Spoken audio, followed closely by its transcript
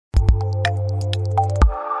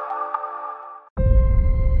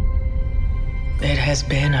has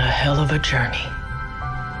been a hell of a journey.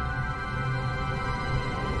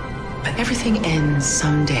 But everything ends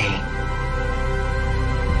someday.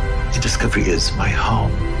 The Discovery is my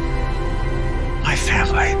home, my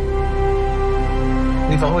family.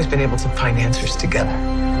 We've always been able to find answers together.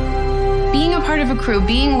 Being a part of a crew,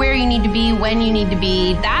 being where you need to be, when you need to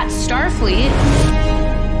be, that's Starfleet.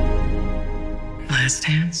 Last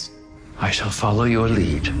dance? I shall follow your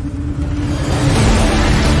lead.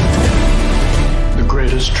 The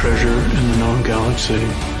greatest treasure in the known galaxy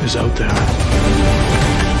is out there.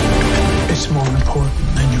 It's more important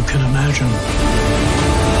than you can imagine.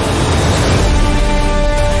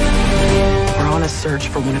 We're on a search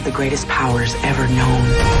for one of the greatest powers ever known.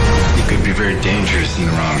 It could be very dangerous in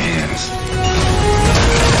the wrong hands.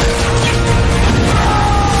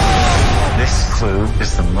 This clue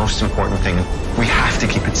is the most important thing. We have to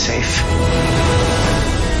keep it safe.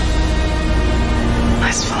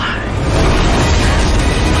 Let's fly.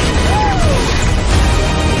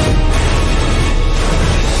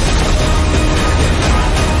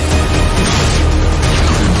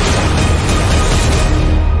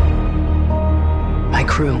 My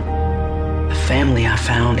crew, the family I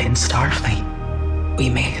found in Starfleet, we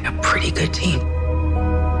made a pretty good team.